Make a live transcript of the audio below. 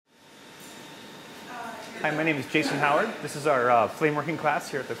Hi, my name is Jason Howard. This is our flame working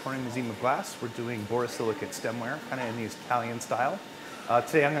class here at the Corning Museum of Glass. We're doing borosilicate stemware, kind of in the Italian style.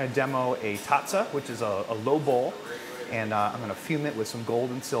 Today I'm going to demo a tazza, which is a low bowl, and I'm going to fume it with some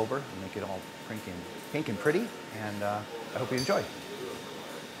gold and silver and make it all pink and pretty, and I hope you enjoy.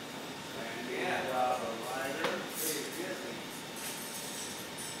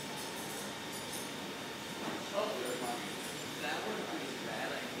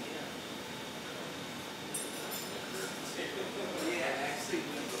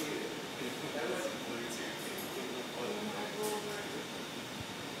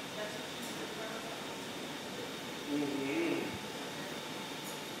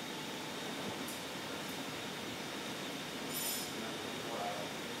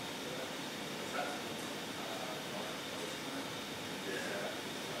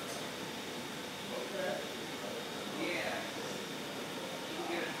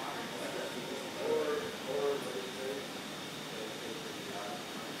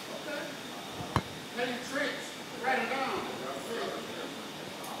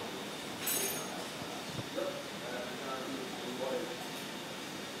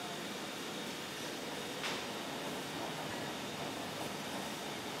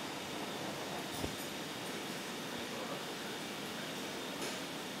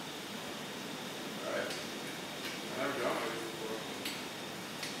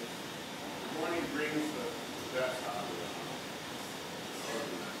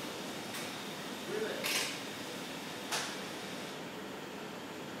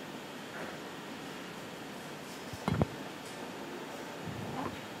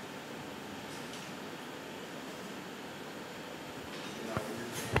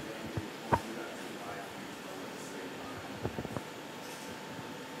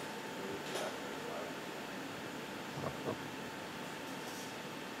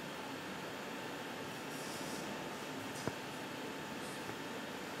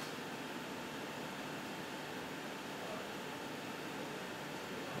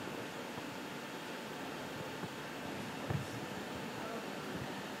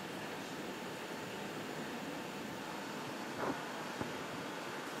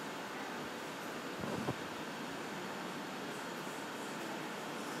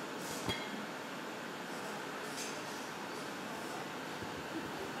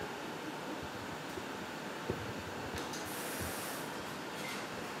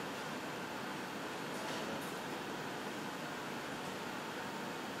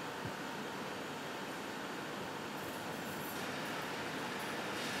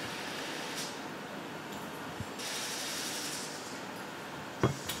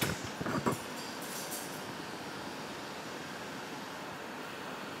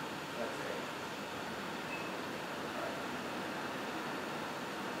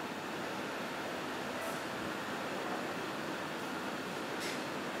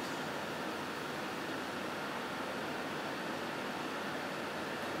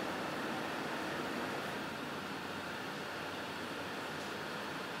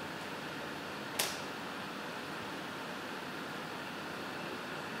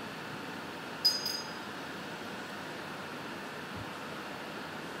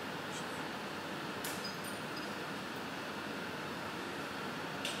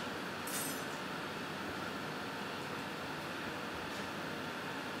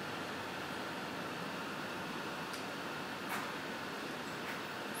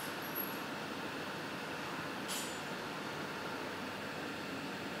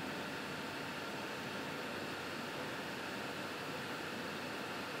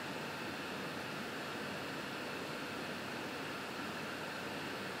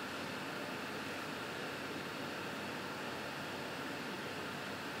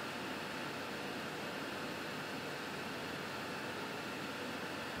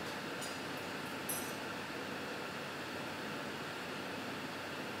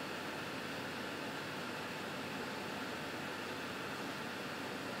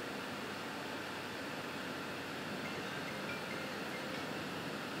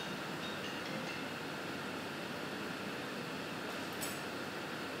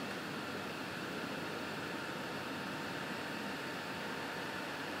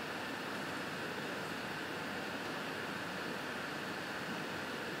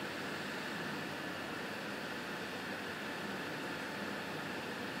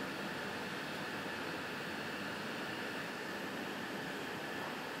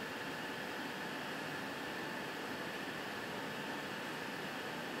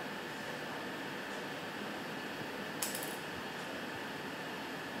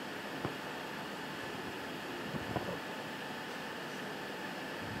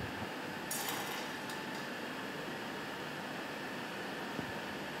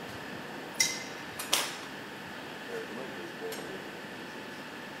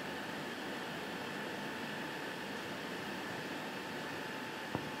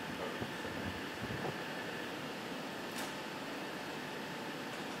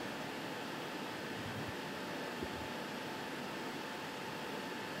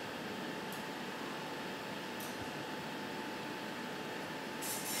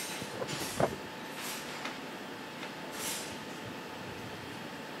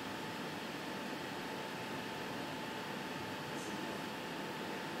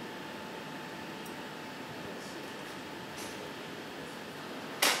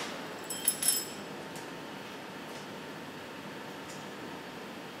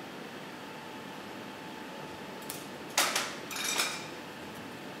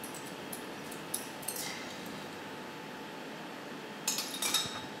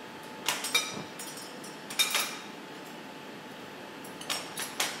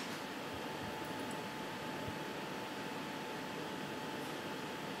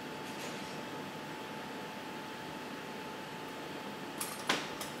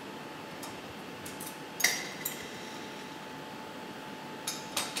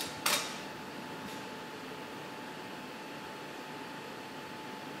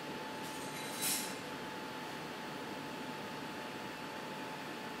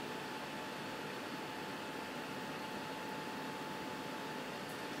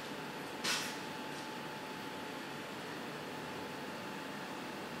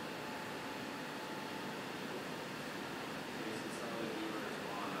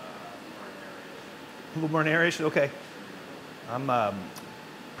 A little more narration, okay. I'm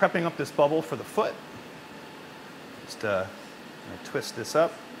prepping up this bubble for the foot. Just I'm gonna twist this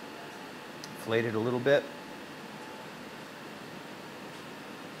up, inflate it a little bit.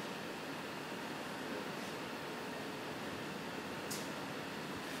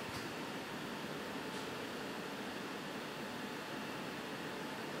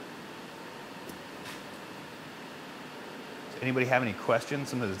 Does anybody have any questions?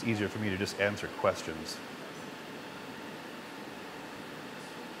 Sometimes it's easier for me to just answer questions.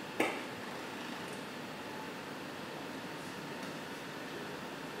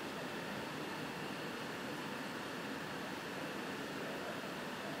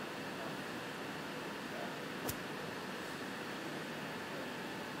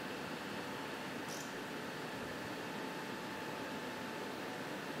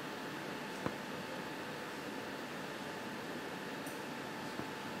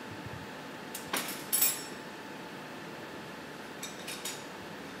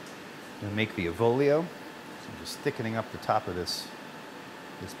 I'm going to make the Evolio. So I'm just thickening up the top of this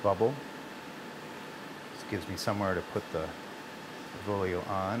bubble. This gives me somewhere to put the Evolio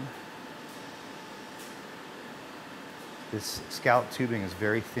on. This scallop tubing is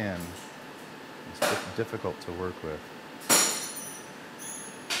very thin. It's difficult to work with.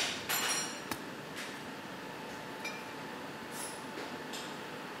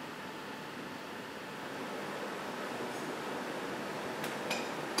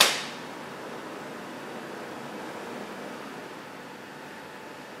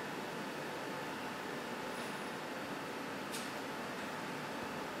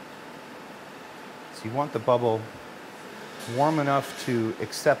 So you want the bubble warm enough to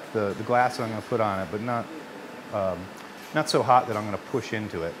accept the glass that I'm going to put on it, but not so hot that I'm going to push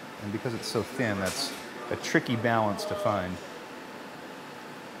into it. And because it's so thin, that's a tricky balance to find.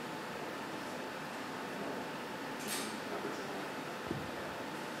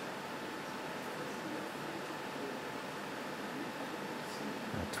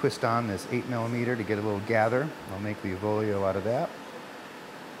 I'm going to twist on this 8mm to get a little gather. I'll make the Evolio out of that.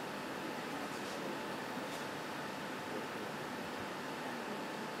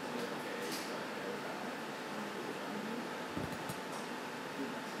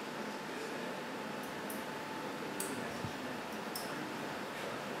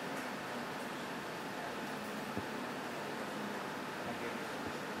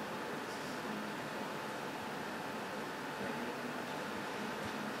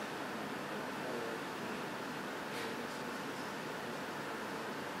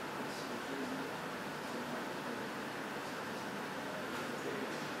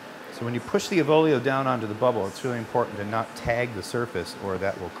 So when you push the Evolio down onto the bubble, it's really important to not tag the surface or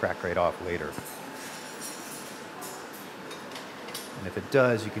that will crack right off later. And if it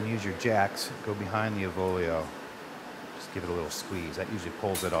does, you can use your jacks, go behind the Evolio, just give it a little squeeze. That usually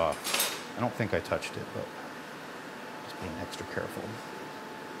pulls it off. I don't think I touched it, but just being extra careful.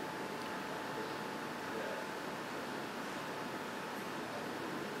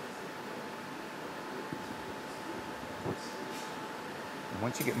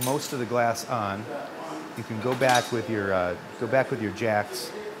 Once you get most of the glass on, you can go back with your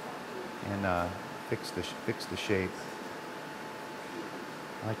jacks and fix the shape.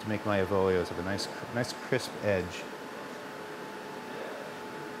 I like to make my Evolios with a nice crisp edge.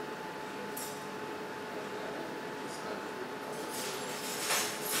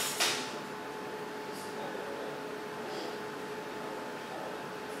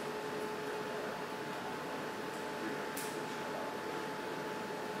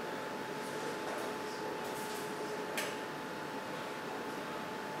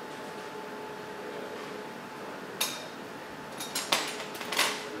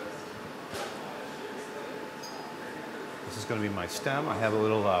 This is going to be my stem. I have a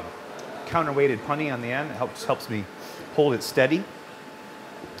little counterweighted punny on the end. It helps me hold it steady.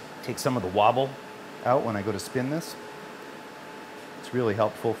 Take some of the wobble out when I go to spin this. It's really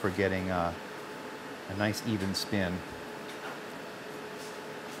helpful for getting a nice even spin.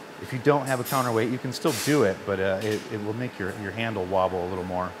 If you don't have a counterweight, you can still do it, but it will make your handle wobble a little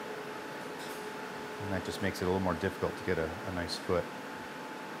more. And that just makes it a little more difficult to get a nice foot.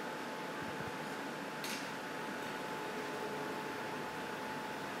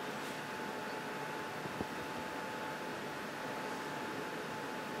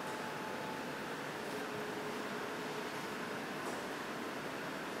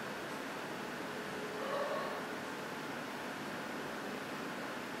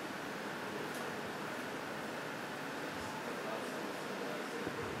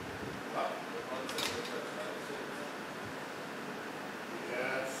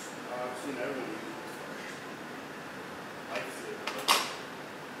 Yes, I've seen everything.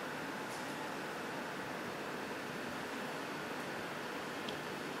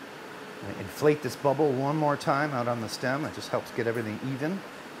 inflate this bubble one more time out on the stem. It just helps get everything even.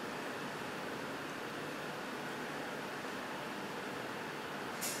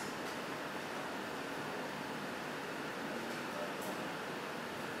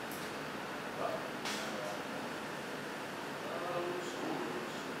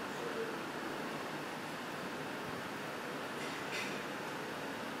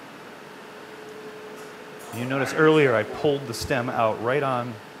 You notice earlier I pulled the stem out right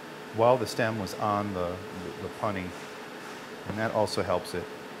on while the stem was on the punny, and that also helps it.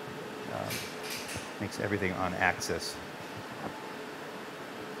 Makes everything on axis.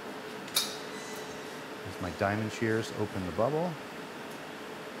 There's my diamond shears, open the bubble.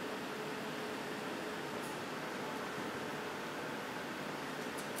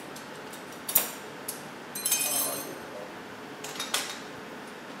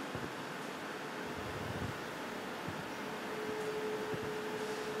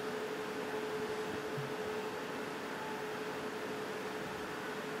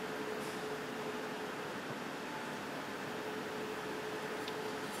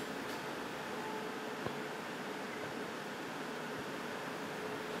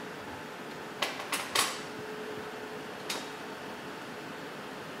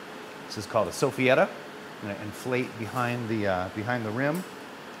 This is called a Soffietta. I'm going to inflate behind the rim,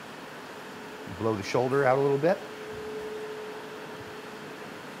 blow the shoulder out a little bit.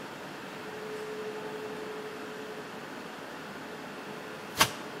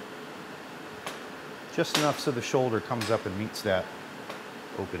 Just enough so the shoulder comes up and meets that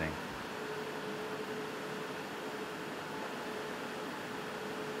opening.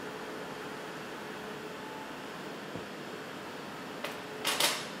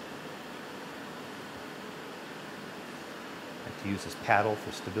 To use this paddle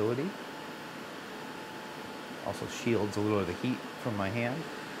for stability. Also shields a little of the heat from my hand.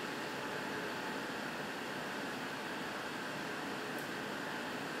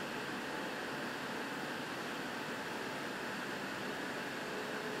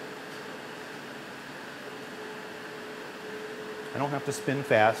 I don't have to spin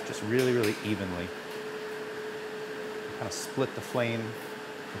fast, just really, really evenly. Kind of split the flame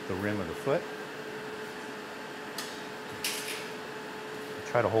with the rim of the foot.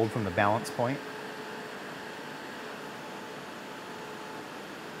 Try to hold from the balance point.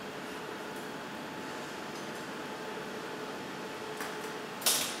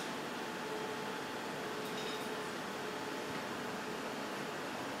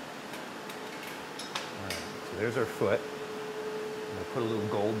 All right, so there's our foot. I'm going to put a little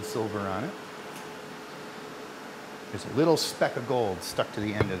gold and silver on it. There's a little speck of gold stuck to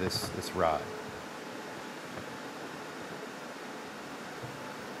the end of this rod.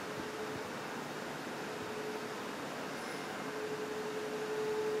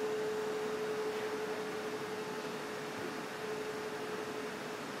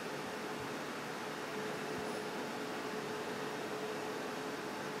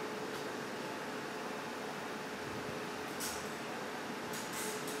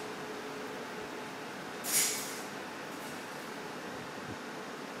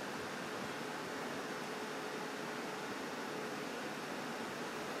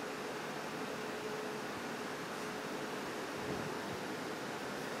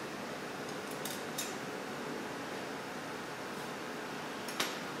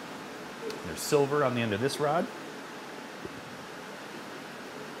 There's silver on the end of this rod.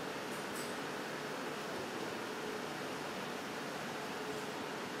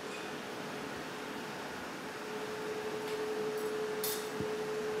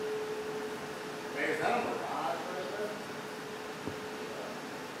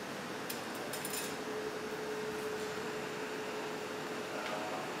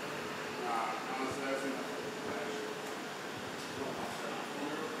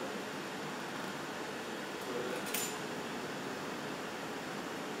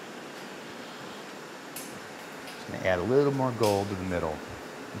 Add a little more gold to the middle.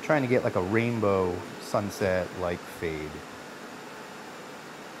 I'm trying to get like a rainbow sunset-like fade.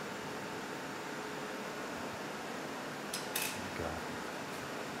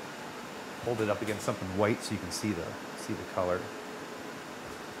 Hold it up against something white so you can see the color.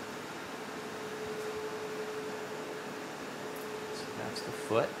 So that's the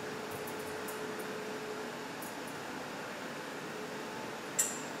foot.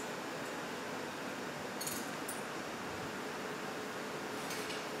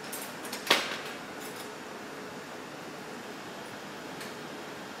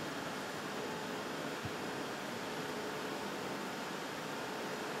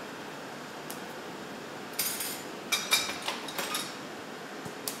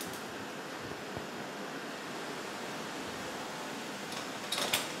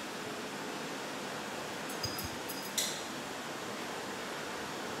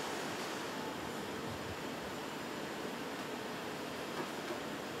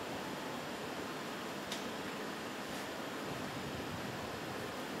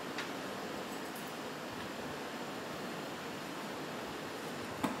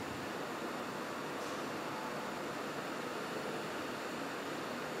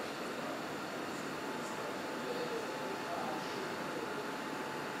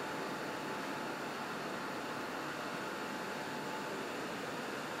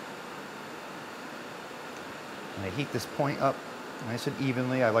 And I heat this point up nice and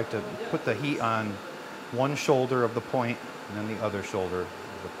evenly. I like to put the heat on one shoulder of the point and then the other shoulder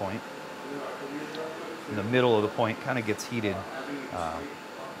of the point. And the middle of the point kind of gets heated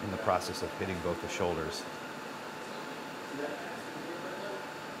in the process of hitting both the shoulders.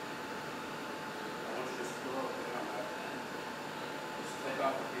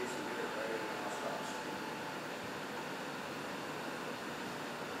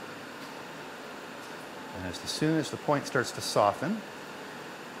 And as soon as the point starts to soften,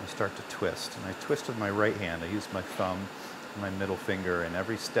 I start to twist. And I twist with my right hand. I use my thumb and my middle finger, and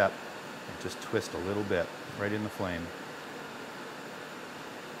every step I just twist a little bit right in the flame.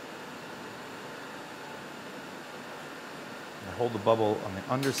 I hold the bubble on the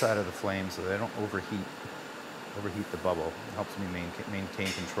underside of the flame so that I don't overheat the bubble. It helps me maintain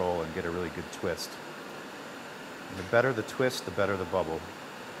control and get a really good twist. And the better the twist, the better the bubble.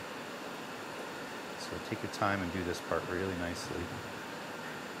 So take your time and do this part really nicely. You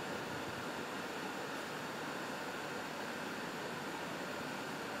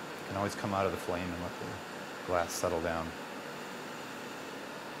can always come out of the flame and let the glass settle down.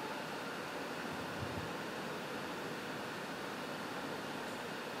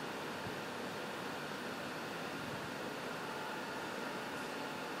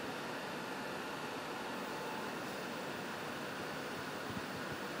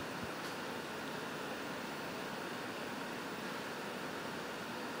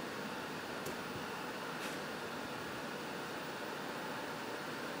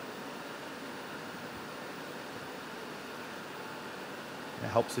 It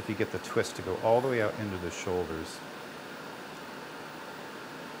helps if you get the twist to go all the way out into the shoulders.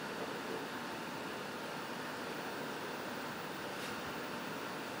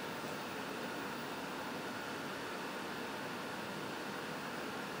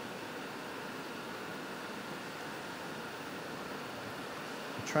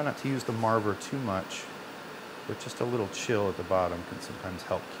 Try not to use the marver too much, but just a little chill at the bottom can sometimes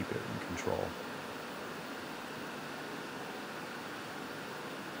help keep it in control.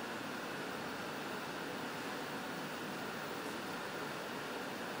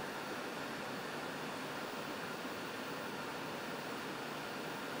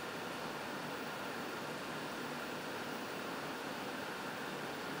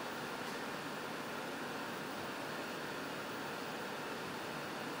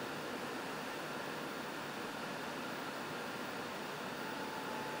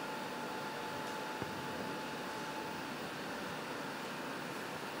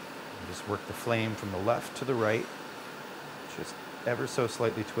 Just work the flame from the left to the right, just ever so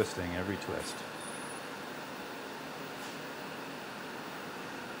slightly twisting every twist.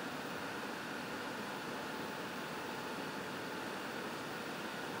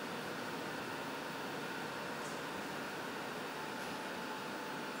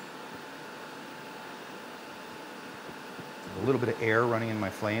 A little bit of air running in my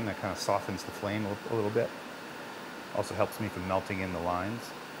flame, that kind of softens the flame a little bit. Also helps me from melting in the lines.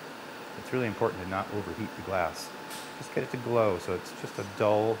 It's really important to not overheat the glass. Just get it to glow, so it's just a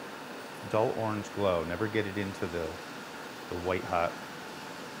dull orange glow. Never get it into the white hot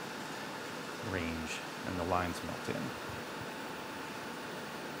range and the lines melt in.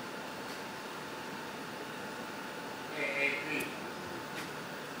 Hey, Pete.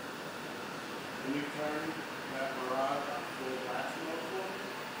 Can you turn that Mirage full glass mode for me?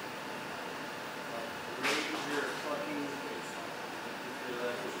 Raise your fucking face.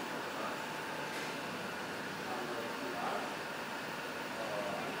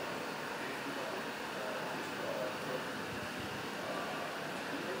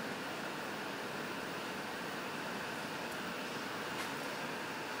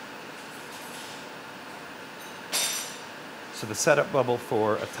 So the setup bubble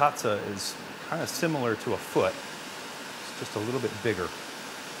for a Tatsa is kind of similar to a foot. It's just a little bit bigger.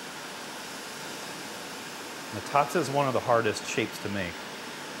 And the Tatsa is one of the hardest shapes to make.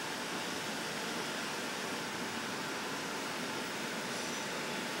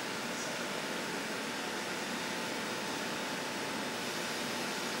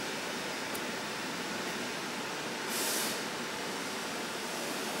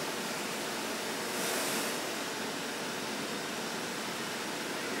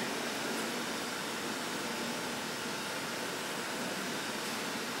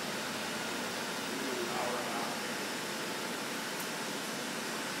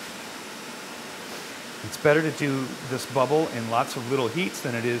 It's better to do this bubble in lots of little heats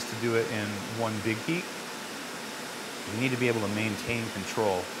than it is to do it in one big heat. You need to be able to maintain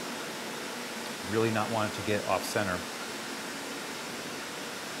control. Really not want it to get off center.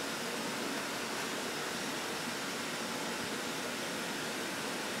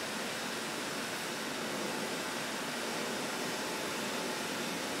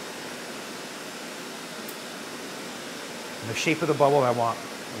 And the shape of the bubble I want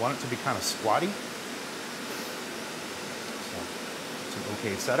it to be kind of squatty. So it's an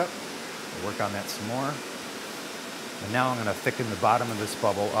okay setup. We'll work on that some more. And now I'm going to thicken the bottom of this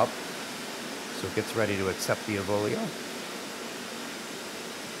bubble up so it gets ready to accept the Avolio.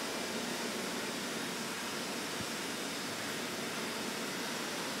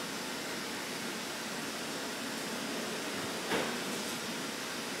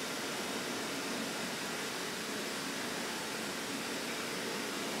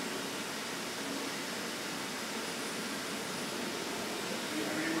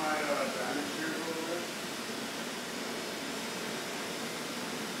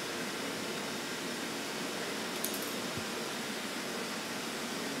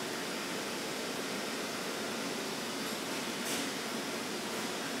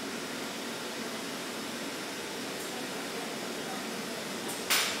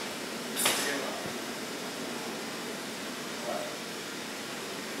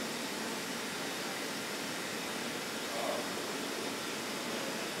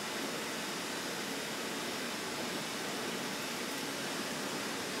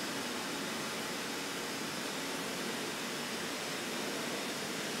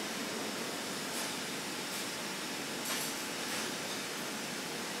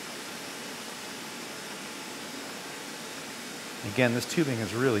 Again, this tubing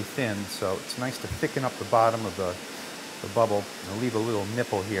is really thin, so it's nice to thicken up the bottom of the bubble. I'll leave a little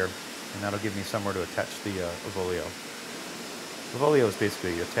nipple here, and that'll give me somewhere to attach the Avolio. Avolio is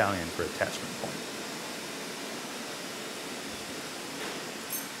basically Italian for attachment point.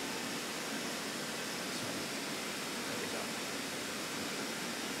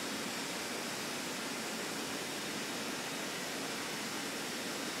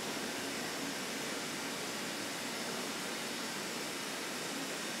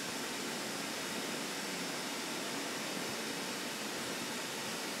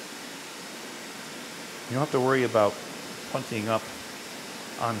 You don't have to worry about punting up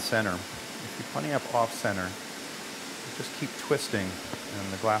on center. If you're punting up off center, you just keep twisting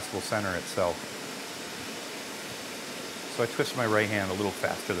and the glass will center itself. So I twist my right hand a little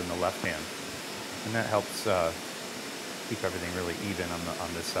faster than the left hand, and that helps keep everything really even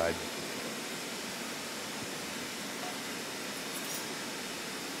on this side.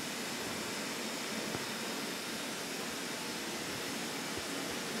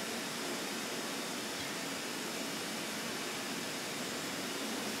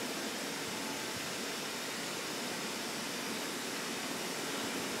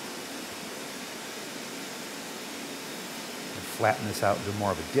 Flatten this out into more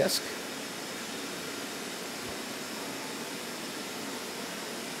of a disc.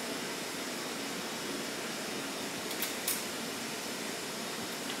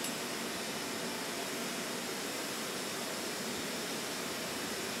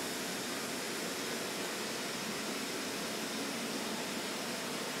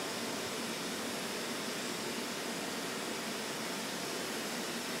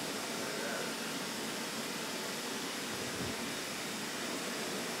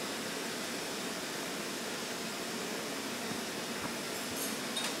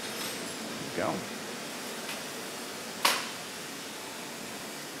 Go.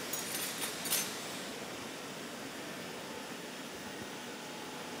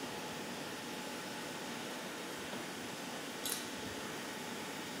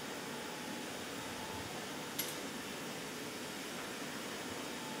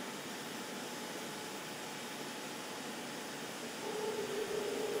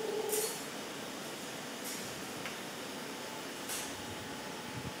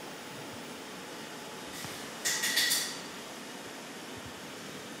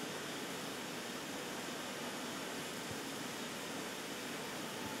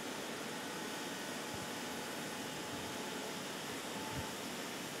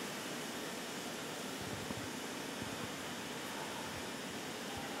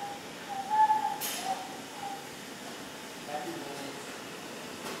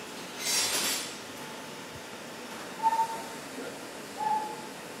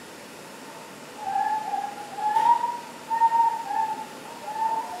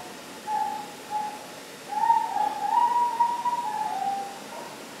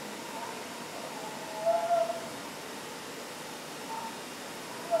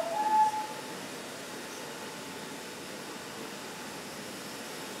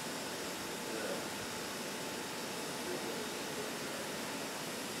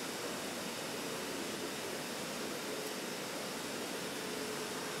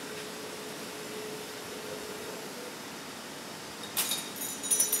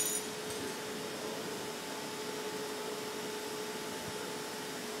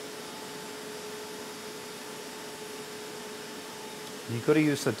 You go to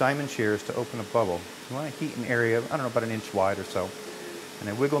use the diamond shears to open a bubble. You want to heat an area, I don't know, about an inch wide or so. And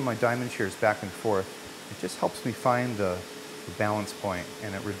I wiggle my diamond shears back and forth. It just helps me find the balance point,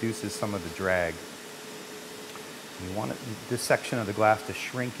 and it reduces some of the drag. You want this section of the glass to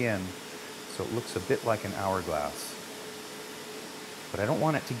shrink in so it looks a bit like an hourglass. But I don't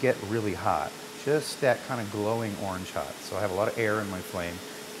want it to get really hot, just that kind of glowing orange hot. So I have a lot of air in my flame,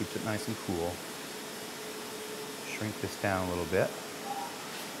 keeps it nice and cool. Shrink this down a little bit.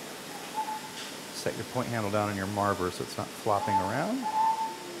 Set your point handle down on your marber so it's not flopping around.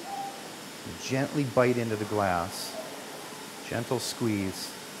 Gently bite into the glass. Gentle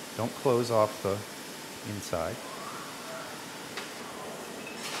squeeze. Don't close off the inside.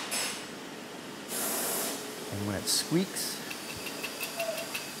 And when it squeaks,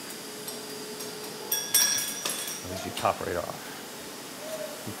 you pop right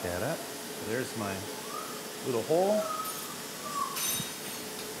off. Keep that up. So there's my little hole.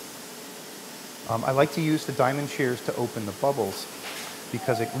 I like to use the diamond shears to open the bubbles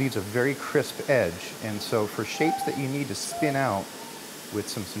because it leaves a very crisp edge. And so for shapes that you need to spin out with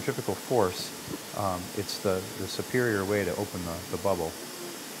some centrifugal force, it's the superior way to open the bubble.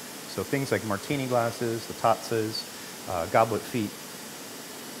 So things like martini glasses, the tatsas, goblet feet,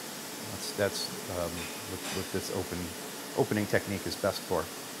 that's what this opening technique is best for.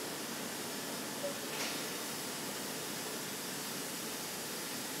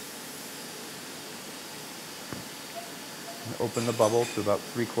 Open the bubble to about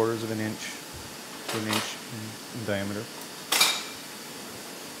 3/4 of an inch to an inch in diameter.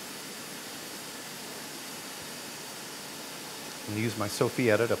 I'm going to use my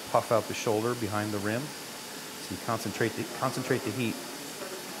Soffietta to puff out the shoulder behind the rim. So you concentrate the heat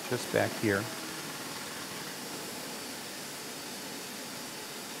just back here.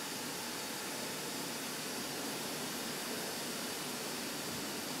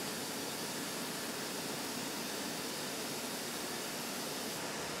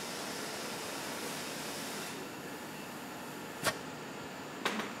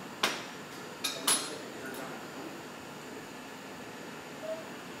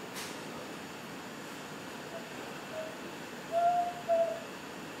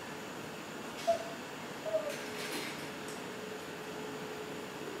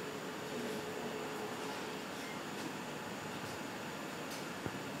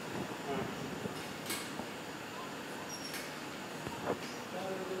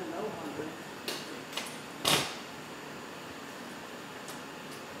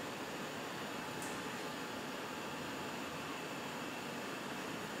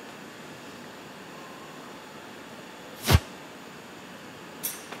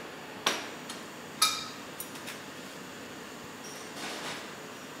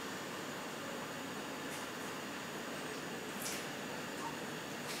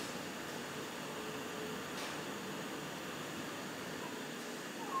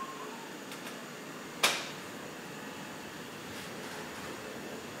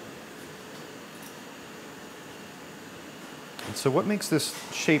 And so what makes this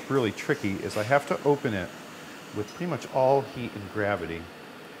shape really tricky is I have to open it with pretty much all heat and gravity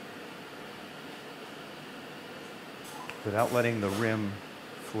without letting the rim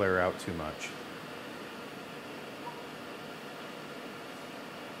flare out too much.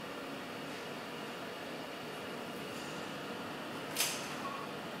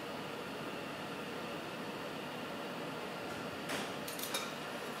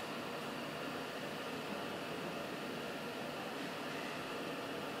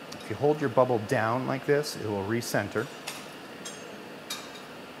 If you hold your bubble down like this, it will recenter.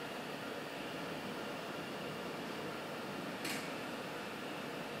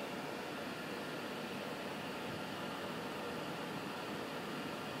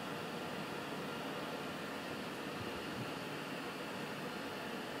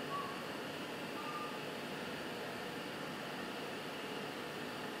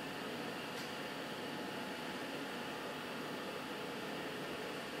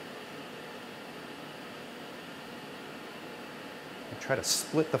 Try to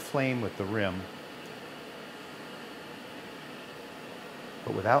split the flame with the rim,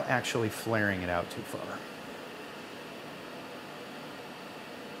 but without actually flaring it out too far.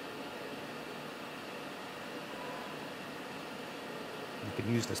 You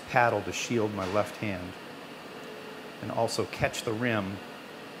can use this paddle to shield my left hand and also catch the rim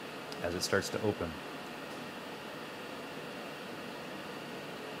as it starts to open.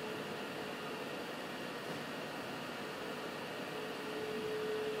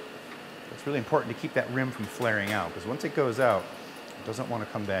 It's really important to keep that rim from flaring out, because once it goes out, it doesn't want to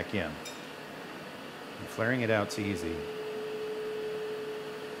come back in. And flaring it out's easy.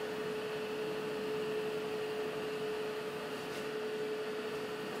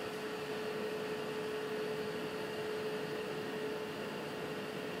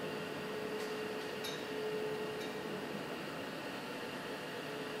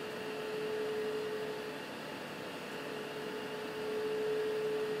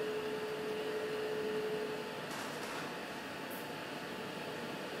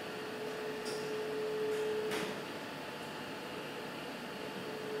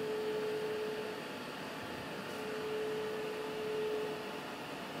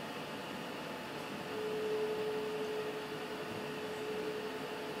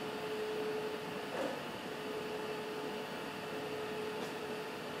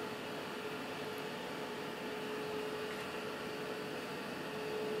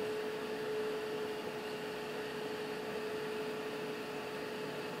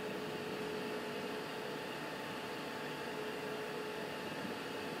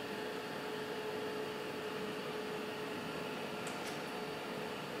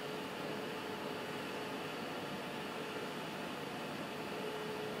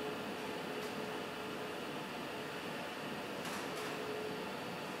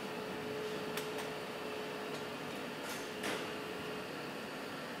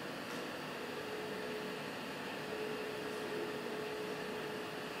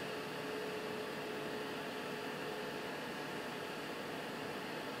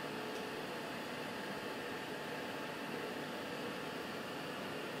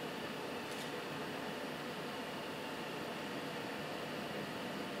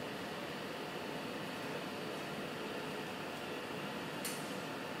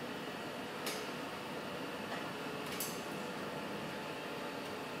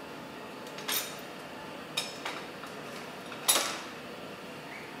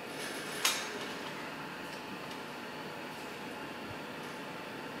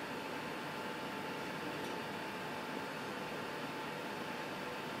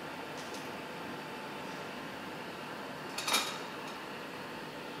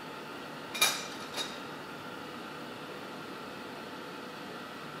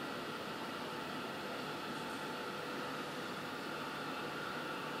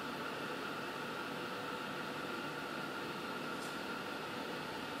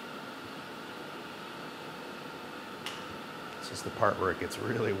 just the part where it gets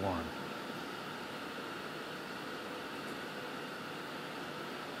really warm.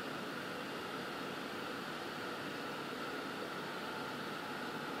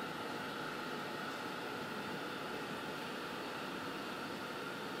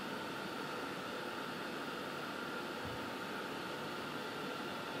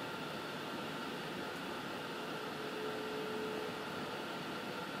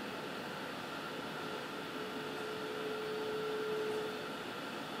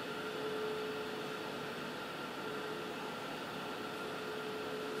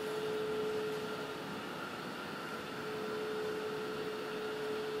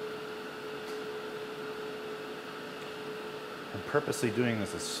 I'm purposely doing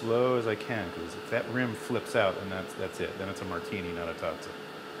this as slow as I can, because if that rim flips out, then that's it. Then it's a martini, not a Tazza.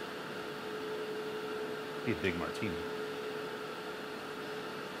 Be a big martini.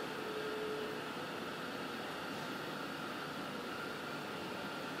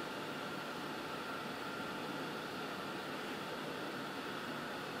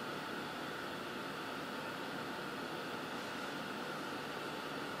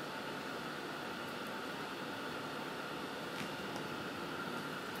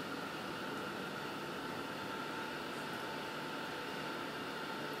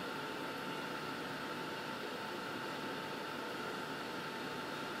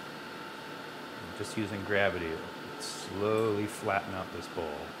 Just using gravity, slowly flatten out this bowl.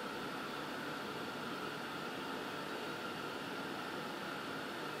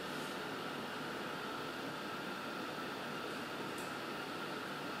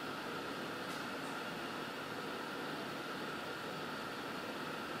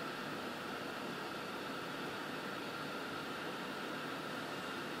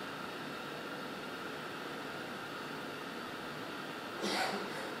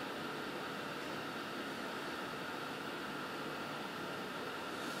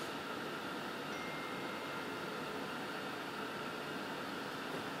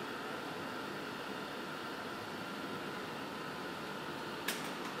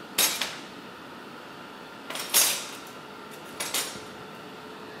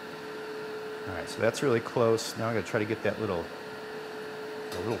 All right, so that's really close. Now I'm going to try to get that little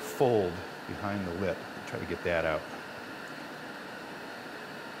fold behind the lip. Try to get that out.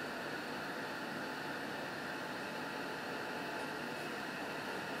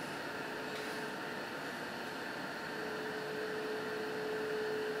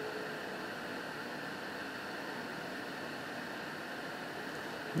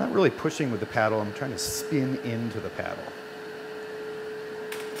 I'm not really pushing with the paddle. I'm trying to spin into the paddle.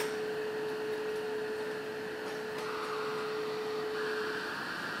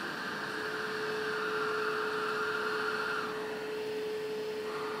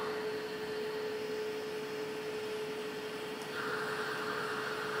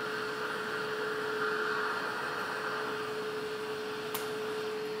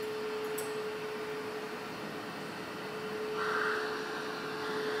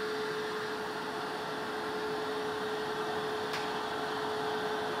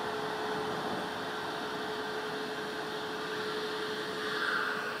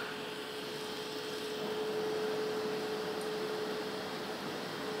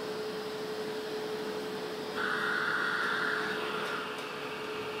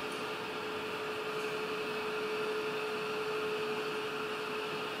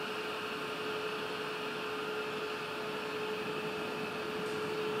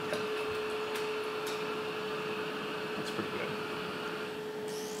 That's pretty good.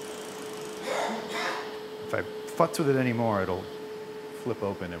 If I futz with it anymore, it'll flip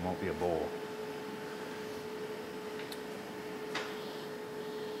open and won't be a bowl.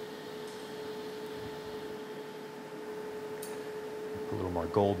 Put a little more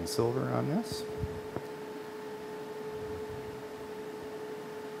gold and silver on this.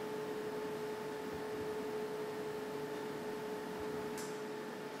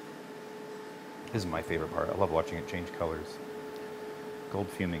 This is my favorite part. I love watching it change colors. Gold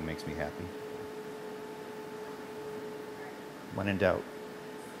fuming makes me happy. When in doubt,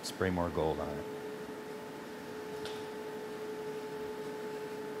 spray more gold on it.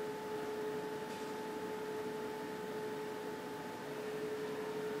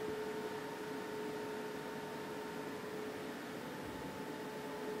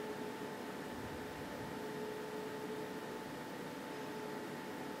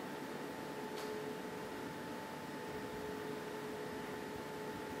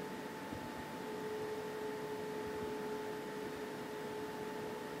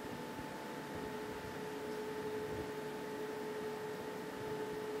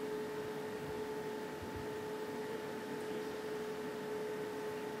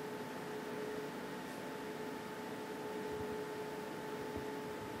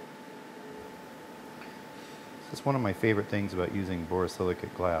 That's one of my favorite things about using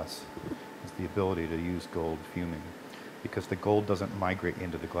borosilicate glass, is the ability to use gold fuming, because the gold doesn't migrate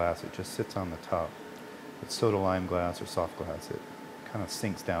into the glass, it just sits on the top. With soda lime glass or soft glass, it kind of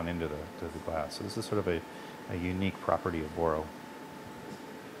sinks down into the glass. So this is sort of a unique property of boro.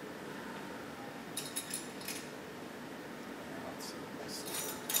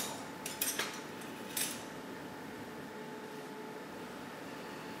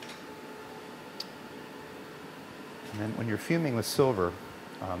 And then when you're fuming with silver,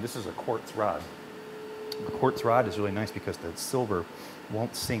 this is a quartz rod. The quartz rod is really nice because the silver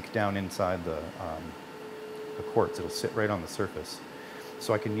won't sink down inside the quartz. It'll sit right on the surface.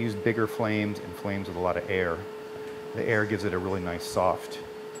 So I can use bigger flames and flames with a lot of air. The air gives it a really nice soft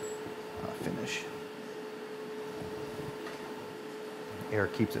finish. Air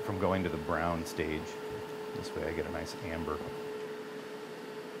keeps it from going to the brown stage. This way I get a nice amber.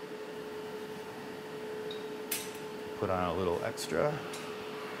 Put on a little extra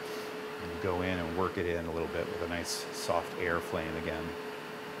and go in and work it in a little bit with a nice soft air flame again.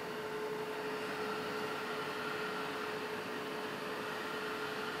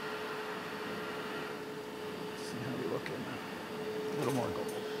 See how we're looking. A little more gold.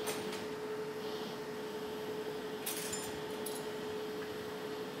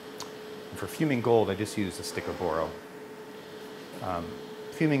 And for fuming gold, I just use a stick of boro.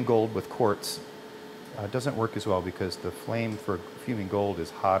 Fuming gold with quartz doesn't work as well because the flame for fuming gold is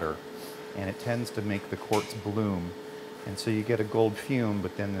hotter and it tends to make the quartz bloom, and so you get a gold fume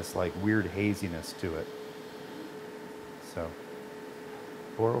but then this like weird haziness to it. So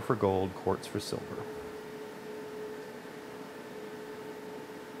boro for gold, quartz for silver.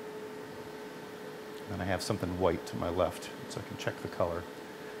 And I have something white to my left so I can check the color.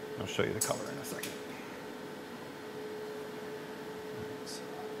 I'll show you the color in a second. Let's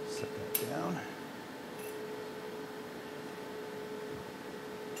set that down.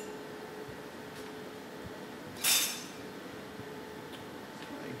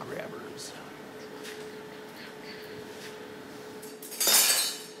 Grabbers.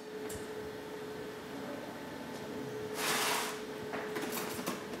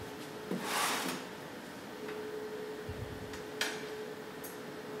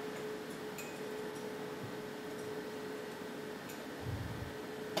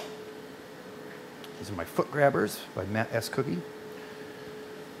 These are my foot grabbers by Matt S. Cookie.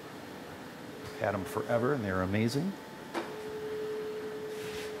 I've had them forever and they're amazing.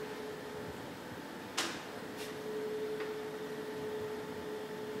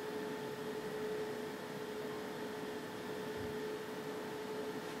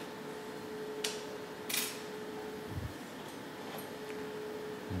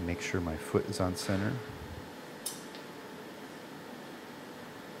 Make sure my foot is on center.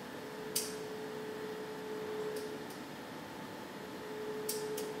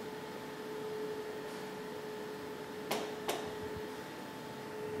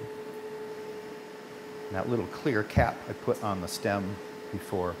 And that little clear cap I put on the stem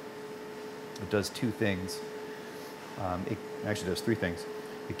before, it does two things. It actually does three things.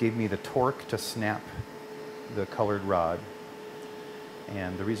 It gave me the torque to snap the colored rod.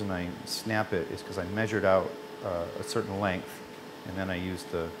 And the reason I snap it is because I measured out a certain length, and then I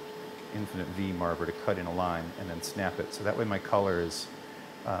used the Infinite V marver to cut in a line and then snap it. So that way my color is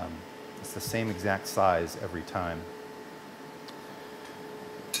it's the same exact size every time.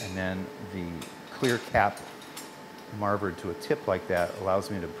 And then the clear cap marvered to a tip like that allows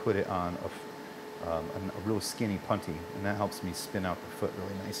me to put it on a real skinny punty, and that helps me spin out the foot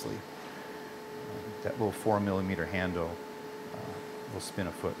really nicely. That little 4mm handle will spin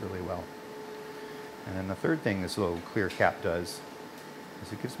a foot really well. And then the third thing this little clear cap does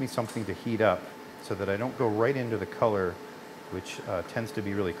is it gives me something to heat up so that I don't go right into the color, which tends to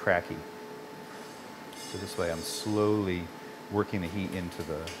be really cracky. So this way I'm slowly working the heat into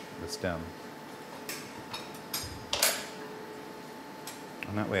the stem.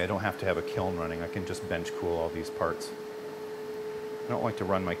 And that way I don't have to have a kiln running. I can just bench cool all these parts. I don't like to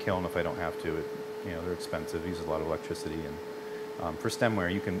run my kiln if I don't have to. They're expensive, use a lot of electricity, and for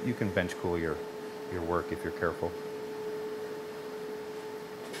stemware, you can bench cool your work if you're careful.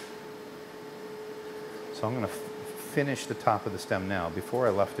 So I'm going to finish the top of the stem now before I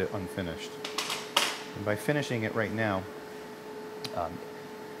left it unfinished. And by finishing it right now,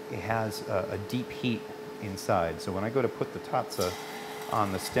 it has a deep heat inside. So when I go to put the tatsa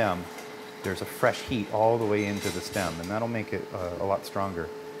on the stem, there's a fresh heat all the way into the stem, and that'll make it a lot stronger.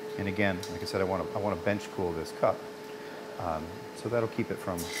 And again, like I said, I want to bench cool this cup. So that'll keep it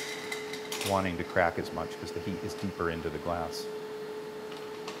from wanting to crack as much because the heat is deeper into the glass.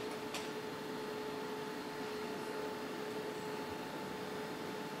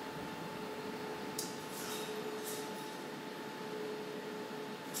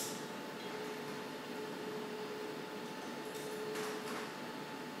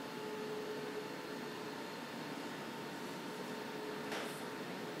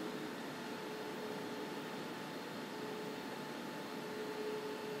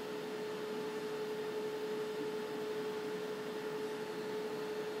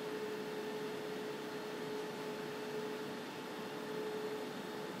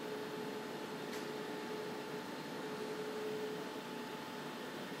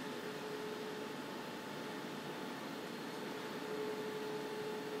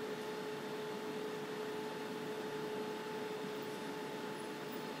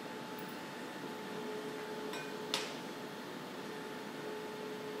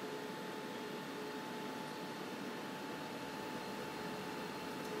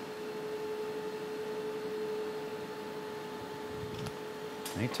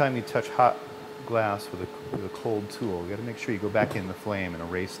 Anytime you touch hot glass with a cold tool, you got to make sure you go back in the flame and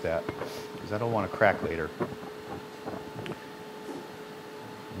erase that, because I don't want to crack later.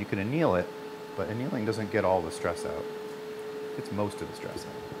 You can anneal it, but annealing doesn't get all the stress out. It gets most of the stress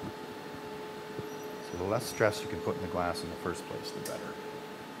out. So the less stress you can put in the glass in the first place, the better.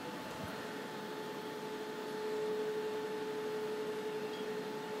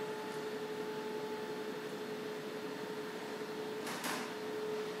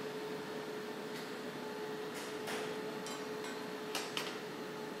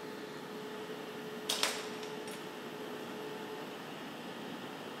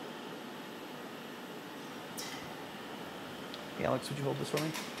 Hey Alex, would you hold this for me?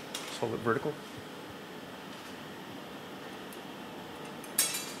 Just hold it vertical.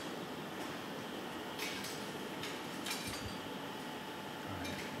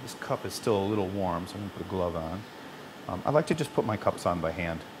 This cup is still a little warm, so I'm going to put a glove on. I like to just put my cups on by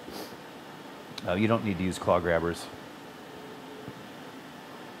hand. You don't need to use claw grabbers.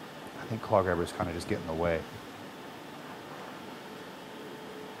 I think claw grabbers kind of just get in the way.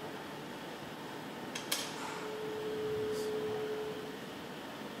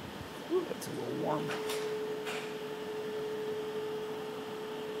 Ooh, that's a little warm.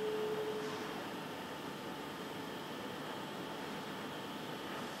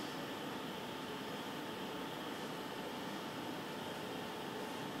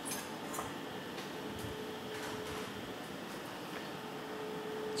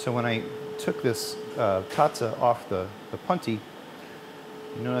 So when I took this Tatsa off the punty,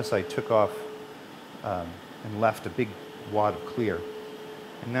 you notice I took off and left a big wad of clear.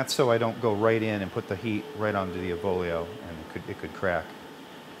 And that's so I don't go right in and put the heat right onto the Avolio and it could crack.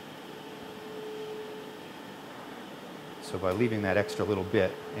 So by leaving that extra little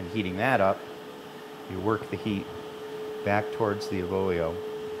bit and heating that up, you work the heat back towards the Avolio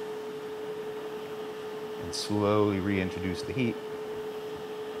and slowly reintroduce the heat.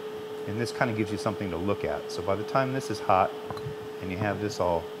 And this kind of gives you something to look at. So by the time this is hot and you have this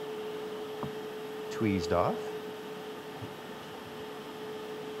all tweezed off,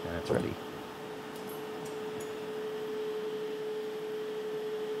 then it's ready.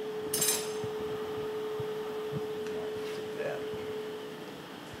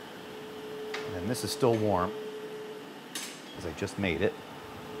 And this is still warm because I just made it.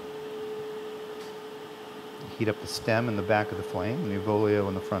 Heat up the stem in the back of the flame, and the Avolio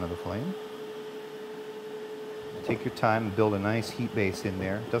in the front of the flame. Take your time and build a nice heat base in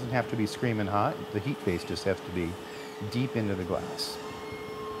there. It doesn't have to be screaming hot. The heat base just has to be deep into the glass.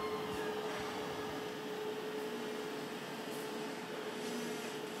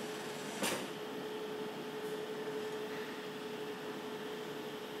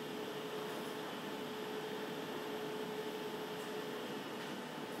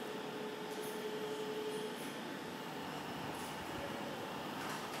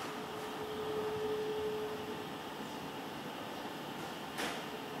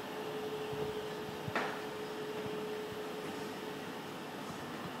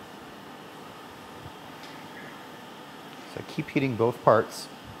 So I keep heating both parts,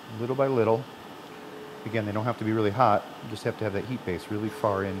 little by little. Again, they don't have to be really hot. You just have to have that heat base really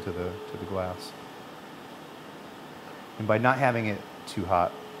far into the glass. And by not having it too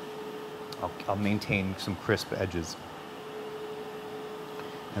hot, I'll maintain some crisp edges.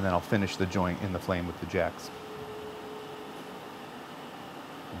 And then I'll finish the joint in the flame with the jacks.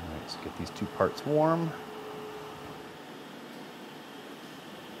 All right, so get these two parts warm.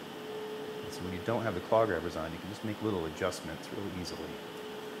 So when you don't have the claw grabbers on, you can just make little adjustments really easily.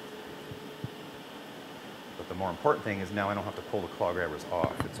 But the more important thing is now I don't have to pull the claw grabbers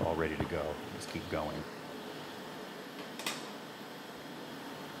off. It's all ready to go. Just keep going.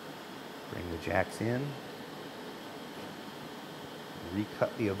 Bring the jacks in.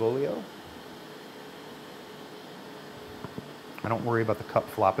 Recut the Avolio. I don't worry about the cup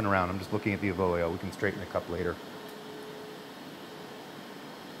flopping around. I'm just looking at the Avolio. We can straighten the cup later.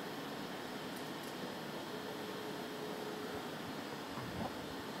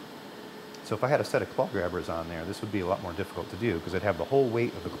 So if I had a set of claw grabbers on there, this would be a lot more difficult to do because I'd have the whole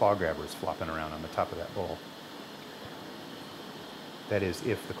weight of the claw grabbers flopping around on the top of that bowl. That is,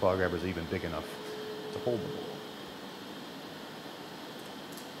 if the claw grabbers are even big enough to hold the bowl.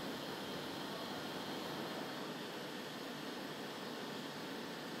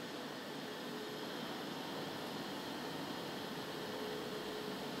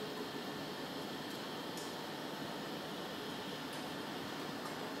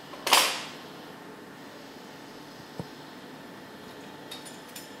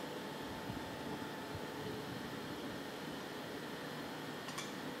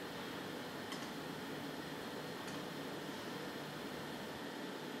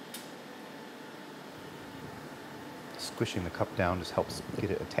 squishing the cup down just helps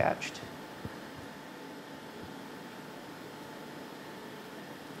get it attached.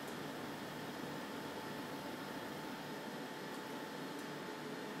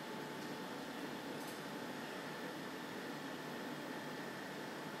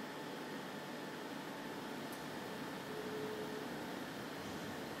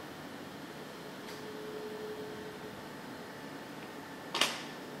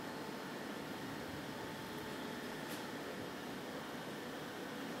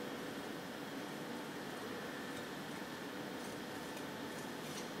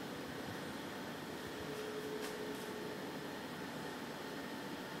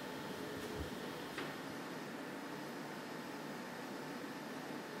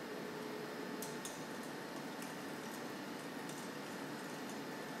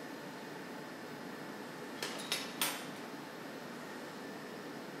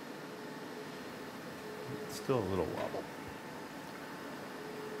 Still a little wobble.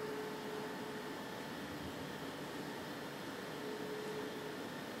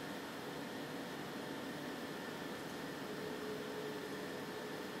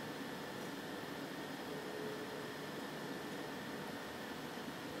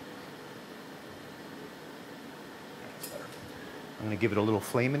 That's better. I'm going to give it a little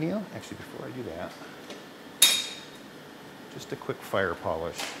flame anneal. Actually, before I do that, just a quick fire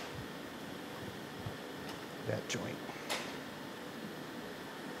polish. That joint.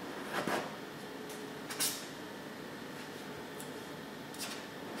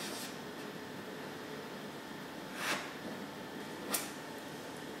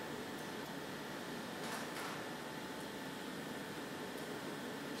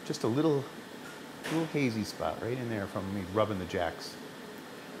 It's just a little hazy spot right in there from me rubbing the jacks.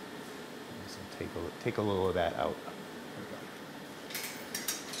 So take a little of that out.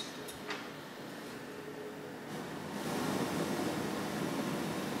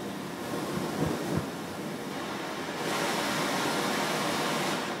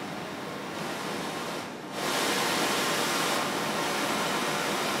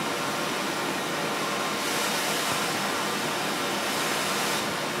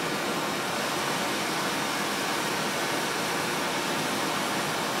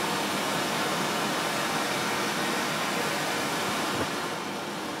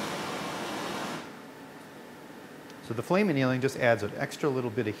 So the flame annealing just adds an extra little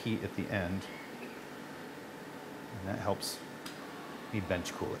bit of heat at the end, and that helps me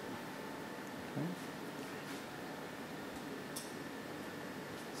bench cool it. Okay.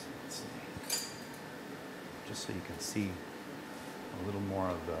 So let's see. Just so you can see a little more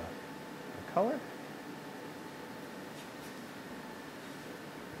of the color.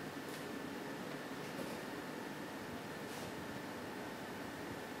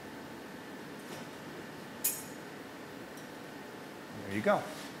 There you go.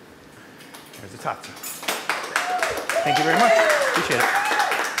 There's the Tatsa. Thank you very much. Appreciate it.